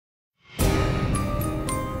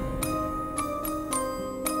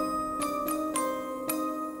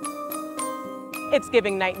It's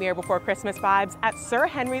giving Nightmare Before Christmas vibes at Sir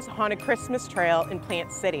Henry's Haunted Christmas Trail in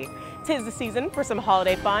Plant City. 'Tis the season for some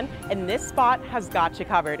holiday fun, and this spot has got you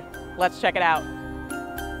covered. Let's check it out.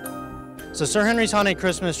 So Sir Henry's Haunted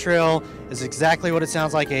Christmas Trail is exactly what it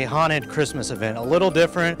sounds like, a haunted Christmas event. A little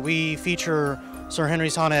different. We feature Sir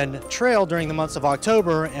Henry's Haunted Trail during the months of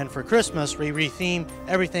October, and for Christmas we retheme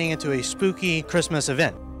everything into a spooky Christmas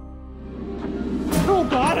event. Oh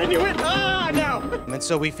God, I knew it! Ah, no! And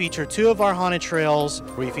so we feature two of our haunted trails.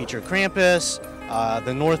 We feature Krampus,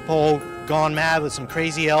 the North Pole gone mad with some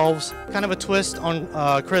crazy elves. Kind of a twist on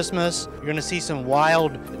Christmas. You're gonna see some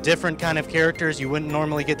wild, different kind of characters you wouldn't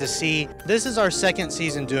normally get to see. This is our second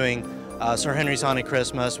season doing Sir Henry's Haunted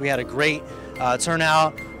Christmas. We had a great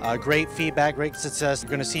turnout, great feedback, great success.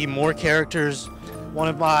 You're gonna see more characters. One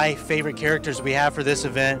of my favorite characters we have for this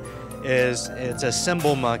event is it's a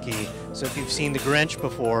symbol monkey. So if you've seen The Grinch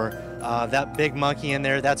before, that big monkey in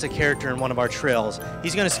there, that's a character in one of our trails.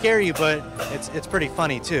 He's gonna scare you, but it's pretty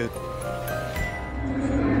funny too.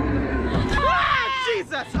 Ah,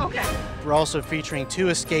 Jesus! Okay. We're also featuring 2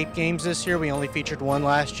 escape games this year. We only featured 1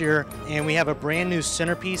 last year. And we have a brand new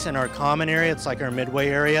centerpiece in our common area. It's like our midway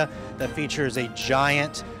area that features a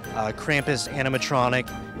giant Krampus animatronic.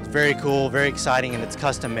 It's very cool, very exciting, and it's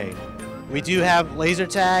custom made. We do have laser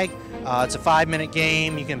tag. It's a 5-minute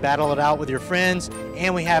game. You can battle it out with your friends,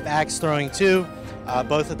 and we have axe throwing too.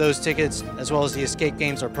 Both of those tickets, as well as the escape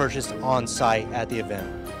games, are purchased on site at the event.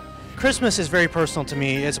 Christmas is very personal to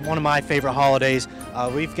me. It's one of my favorite holidays.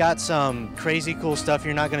 We've got some crazy cool stuff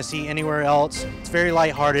you're not going to see anywhere else. It's very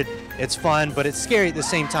lighthearted, it's fun, but it's scary at the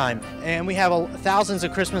same time. And we have thousands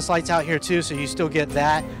of Christmas lights out here too, so you still get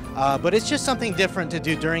that. But it's just something different to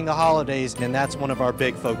do during the holidays, and that's one of our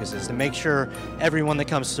big focuses, to make sure everyone that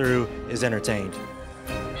comes through is entertained.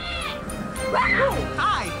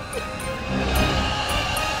 Hi!